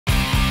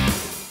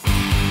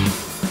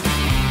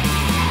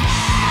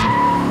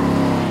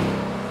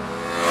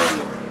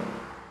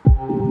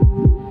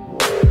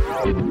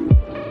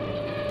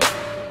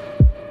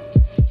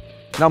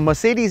Now,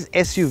 Mercedes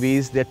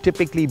SUVs, they're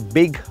typically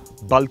big,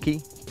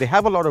 bulky, they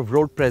have a lot of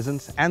road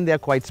presence and they're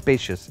quite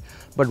spacious.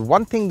 But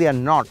one thing they are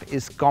not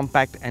is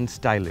compact and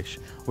stylish.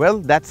 Well,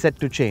 that's set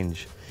to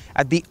change.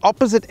 At the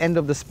opposite end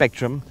of the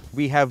spectrum,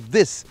 we have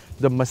this,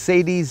 the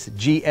Mercedes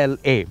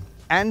GLA,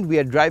 and we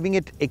are driving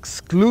it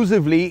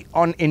exclusively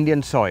on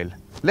Indian soil.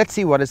 Let's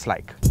see what it's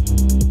like.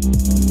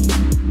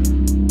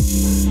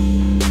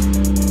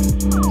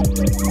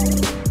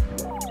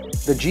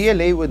 The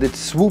GLA with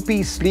its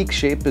swoopy, sleek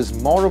shape is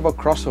more of a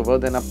crossover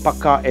than a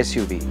pakka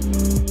SUV.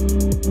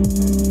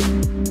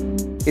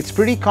 It's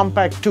pretty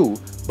compact too,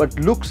 but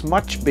looks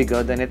much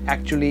bigger than it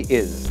actually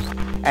is.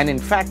 And in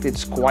fact,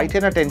 it's quite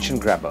an attention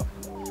grabber.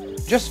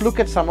 Just look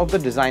at some of the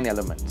design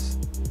elements.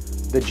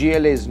 The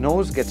GLA's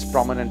nose gets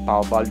prominent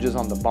power bulges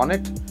on the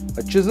bonnet,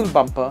 a chisel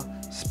bumper,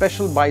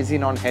 special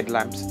bi-xenon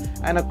headlamps,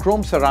 and a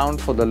chrome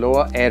surround for the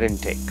lower air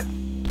intake.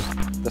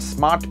 The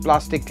smart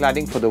plastic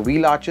cladding for the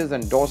wheel arches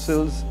and door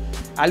sills,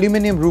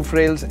 aluminium roof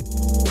rails,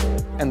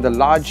 and the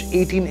large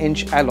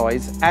 18-inch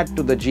alloys add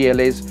to the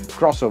GLA's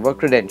crossover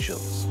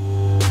credentials.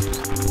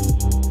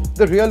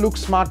 The rear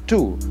looks smart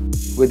too,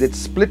 with its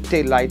split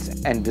tail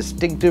lights and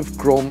distinctive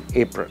chrome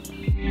apron.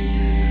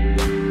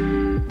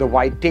 The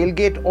wide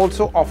tailgate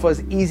also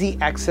offers easy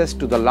access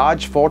to the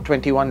large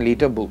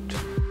 421-litre boot.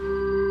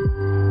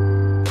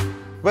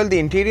 Well, the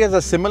interiors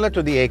are similar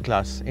to the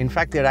A-Class. In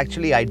fact, they're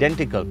actually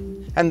identical.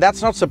 And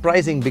that's not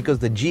surprising because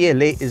the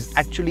GLA is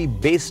actually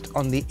based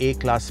on the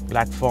A-Class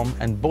platform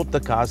and both the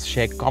cars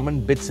share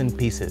common bits and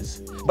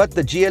pieces. But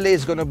the GLA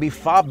is going to be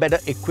far better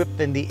equipped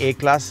than the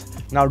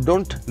A-Class. Now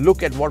don't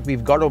look at what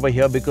we've got over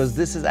here because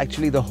this is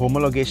actually the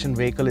homologation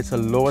vehicle. It's a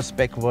lower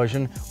spec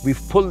version. We've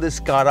pulled this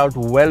car out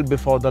well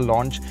before the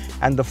launch,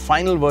 and the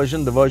final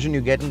version, the version you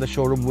get in the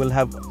showroom, will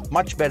have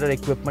much better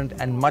equipment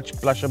and much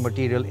plusher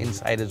material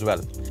inside as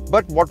well.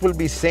 But what will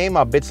be same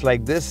are bits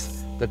like this,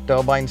 the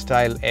turbine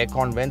style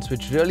aircon vents,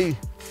 which really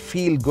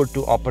feel good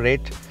to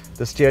operate.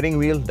 The steering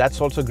wheel, that's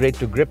also great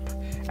to grip,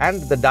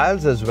 and the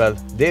dials as well,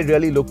 they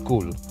really look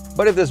cool.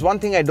 But if there's one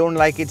thing I don't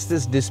like, it's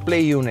this display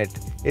unit.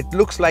 It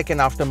looks like an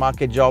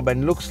aftermarket job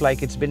and looks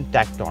like it's been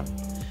tacked on.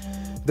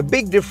 The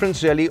big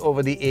difference really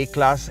over the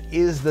A-Class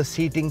is the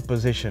seating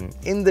position.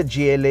 In the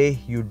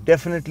GLA, you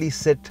definitely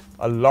sit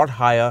a lot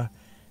higher,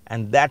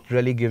 and that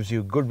really gives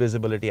you good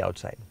visibility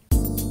outside.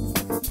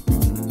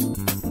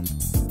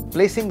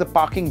 Placing the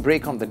parking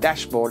brake on the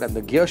dashboard and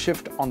the gear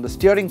shift on the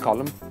steering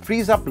column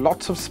frees up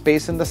lots of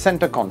space in the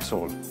center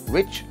console,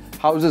 which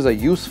houses a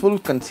useful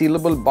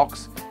concealable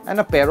box and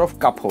a pair of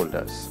cup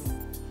holders.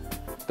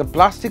 The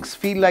plastics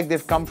feel like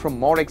they've come from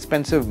more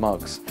expensive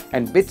Mercs,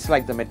 and bits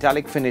like the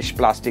metallic finish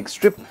plastic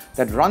strip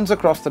that runs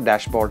across the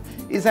dashboard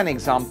is an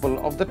example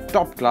of the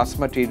top-class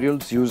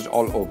materials used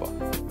all over.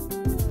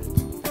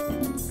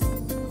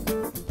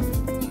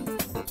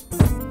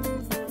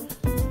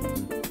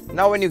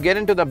 Now when you get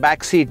into the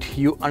back seat,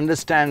 you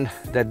understand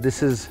that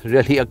this is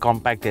really a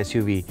compact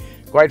SUV.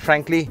 Quite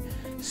frankly,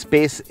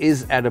 space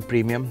is at a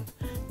premium.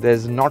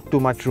 There's not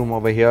too much room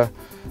over here.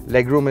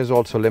 Legroom is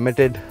also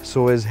limited,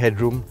 so is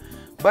headroom.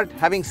 But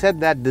having said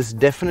that, this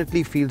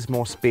definitely feels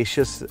more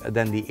spacious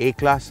than the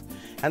A-Class,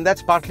 and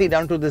that's partly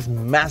down to this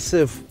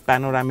massive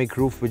panoramic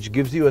roof which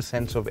gives you a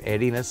sense of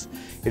airiness.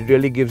 It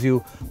really gives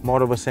you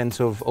more of a sense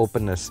of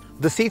openness.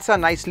 The seats are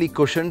nicely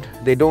cushioned,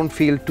 they don't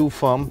feel too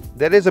firm.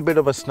 There is a bit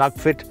of a snug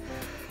fit.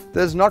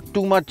 There's not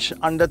too much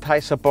under thigh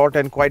support,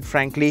 and quite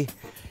frankly,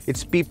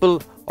 it's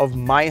people of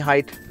my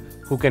height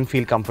who can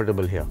feel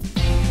comfortable here.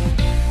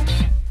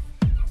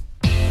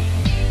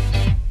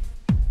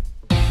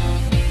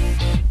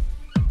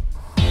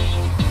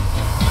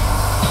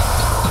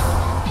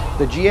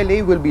 The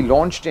GLA will be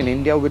launched in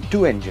India with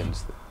two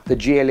engines. The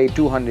GLA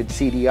 200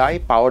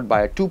 CDI, powered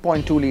by a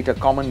 2.2-litre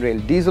common rail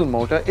diesel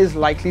motor, is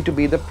likely to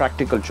be the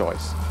practical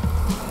choice.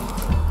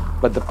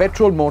 But the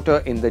petrol motor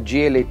in the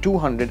GLA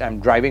 200 I'm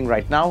driving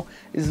right now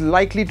is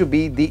likely to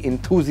be the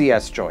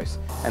enthusiast choice,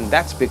 and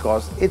that's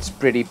because it's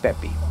pretty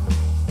peppy.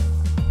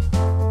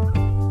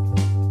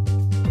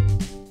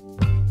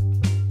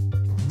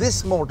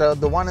 This motor,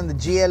 the one in the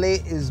GLA,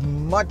 is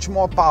much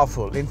more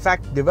powerful. In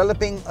fact,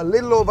 developing a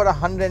little over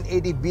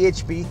 180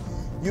 bhp,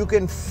 you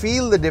can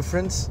feel the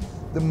difference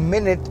the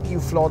minute you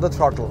floor the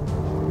throttle.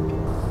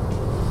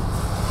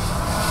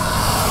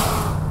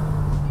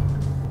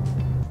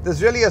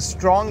 There's really a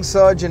strong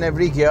surge in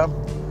every gear.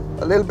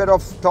 A little bit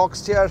of torque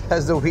steer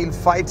as the wheel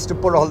fights to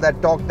put all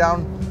that torque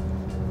down.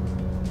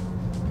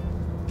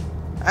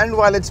 And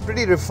while it's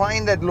pretty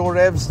refined at low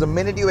revs, the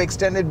minute you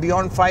extend it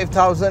beyond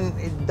 5,000,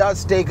 it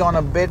does take on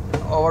a bit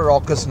of a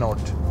raucous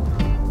note.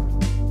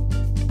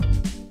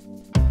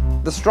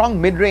 The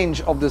strong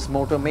mid-range of this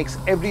motor makes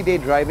everyday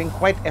driving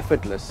quite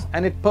effortless,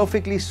 and it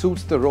perfectly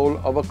suits the role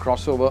of a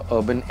crossover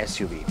urban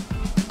SUV.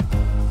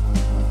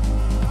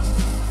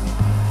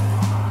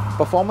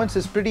 Performance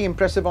is pretty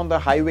impressive on the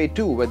highway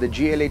too, where the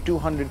GLA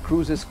 200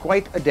 cruises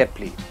quite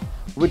adeptly,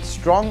 with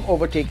strong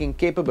overtaking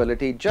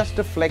capability just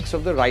a flex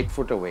of the right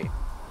foot away.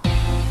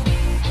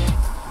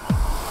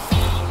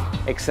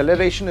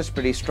 Acceleration is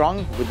pretty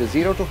strong with the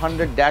 0 to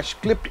 100 dash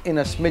clipped in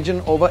a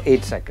smidgen over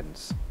 8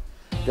 seconds.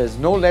 There's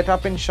no let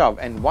up in shove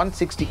and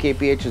 160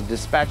 kph is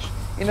dispatched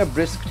in a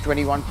brisk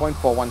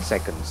 21.41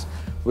 seconds,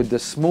 with the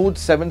smooth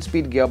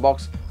 7-speed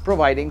gearbox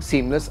providing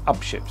seamless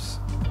upshifts.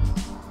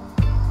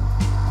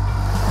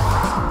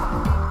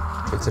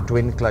 It's a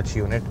twin clutch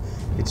unit.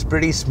 It's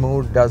pretty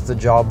smooth, does the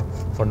job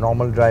for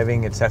normal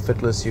driving. It's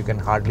effortless, you can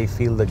hardly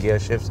feel the gear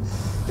shifts.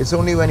 It's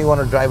only when you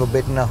want to drive a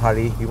bit in a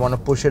hurry, you want to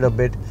push it a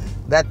bit,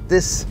 that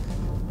this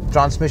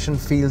transmission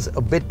feels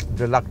a bit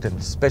reluctant,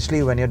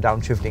 especially when you're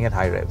downshifting at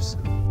high revs.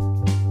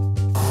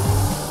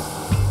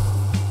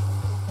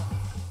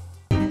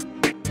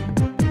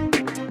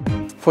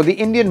 For the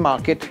Indian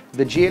market,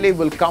 the GLA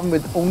will come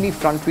with only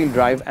front-wheel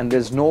drive and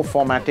there's no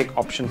 4MATIC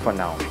option for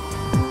now.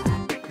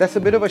 That's a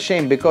bit of a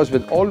shame because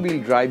with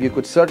all-wheel drive, you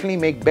could certainly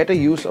make better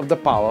use of the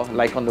power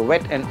like on the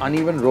wet and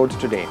uneven roads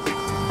today.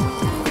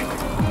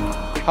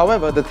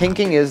 However, the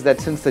thinking is that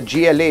since the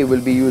GLA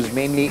will be used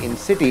mainly in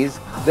cities,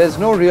 there's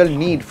no real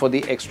need for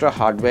the extra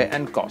hardware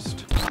and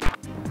cost.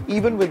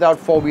 Even without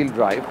four-wheel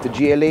drive, the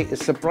GLA is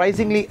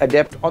surprisingly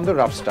adept on the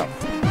rough stuff.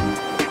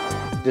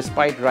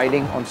 Despite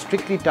riding on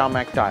strictly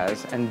tarmac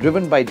tires and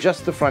driven by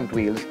just the front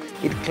wheels,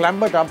 it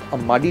clambered up a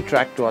muddy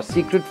track to our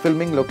secret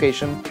filming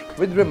location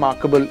with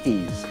remarkable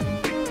ease.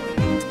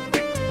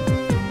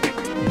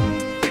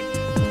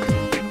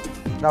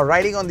 Now,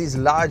 riding on these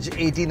large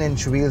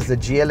 18-inch wheels, the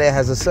GLA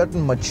has a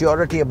certain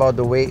maturity about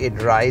the way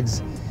it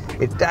rides.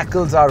 It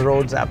tackles our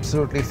roads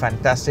absolutely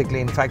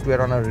fantastically. In fact,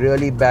 we're on a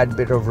really bad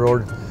bit of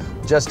road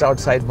just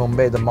outside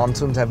Mumbai. The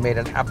monsoons have made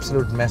an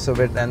absolute mess of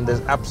it and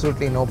there's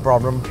absolutely no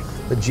problem.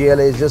 The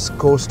GLA is just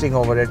coasting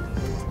over it.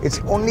 It's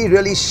only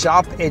really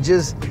sharp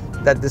edges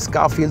that this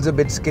car feels a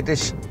bit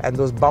skittish and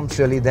those bumps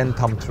really then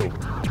thumb through.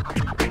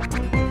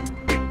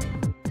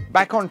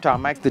 Back on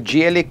tarmac, the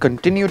GLA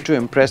continued to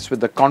impress with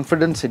the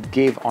confidence it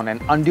gave on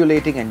an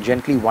undulating and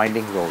gently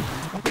winding road.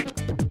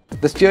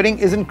 The steering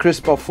isn't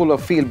crisp or full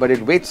of feel, but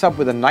it weights up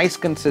with a nice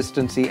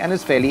consistency and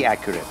is fairly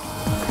accurate.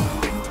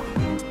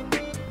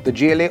 The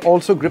GLA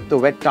also gripped the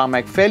wet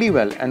tarmac fairly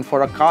well, and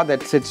for a car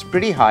that sits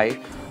pretty high,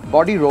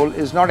 body roll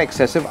is not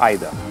excessive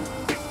either.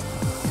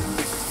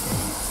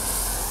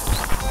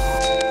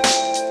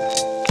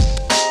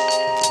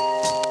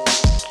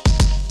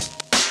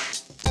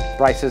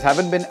 Prices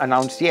haven't been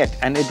announced yet,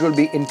 and it will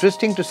be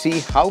interesting to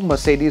see how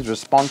Mercedes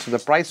responds to the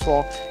price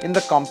war in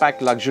the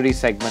compact luxury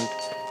segment,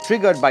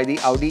 triggered by the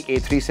Audi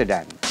A3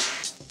 sedan.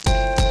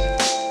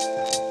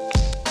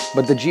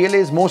 But the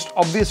GLA's most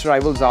obvious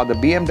rivals are the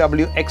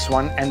BMW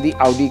X1 and the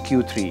Audi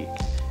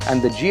Q3, and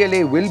the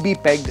GLA will be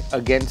pegged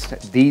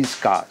against these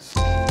cars.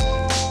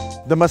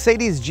 The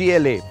Mercedes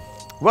GLA,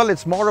 well,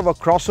 it's more of a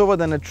crossover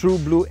than a true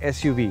blue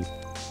SUV.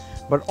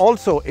 But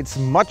also, it's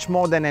much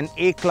more than an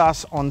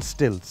A-class on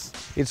stilts.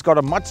 It's got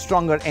a much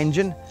stronger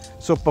engine,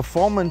 so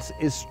performance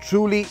is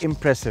truly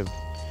impressive.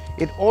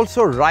 It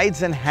also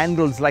rides and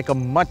handles like a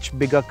much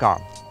bigger car.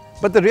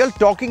 But the real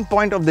talking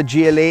point of the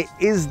GLA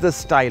is the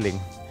styling.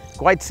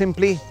 Quite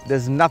simply,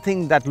 there's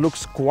nothing that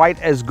looks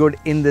quite as good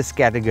in this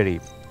category.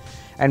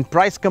 And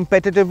priced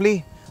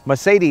competitively,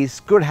 Mercedes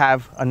could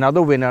have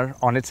another winner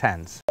on its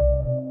hands.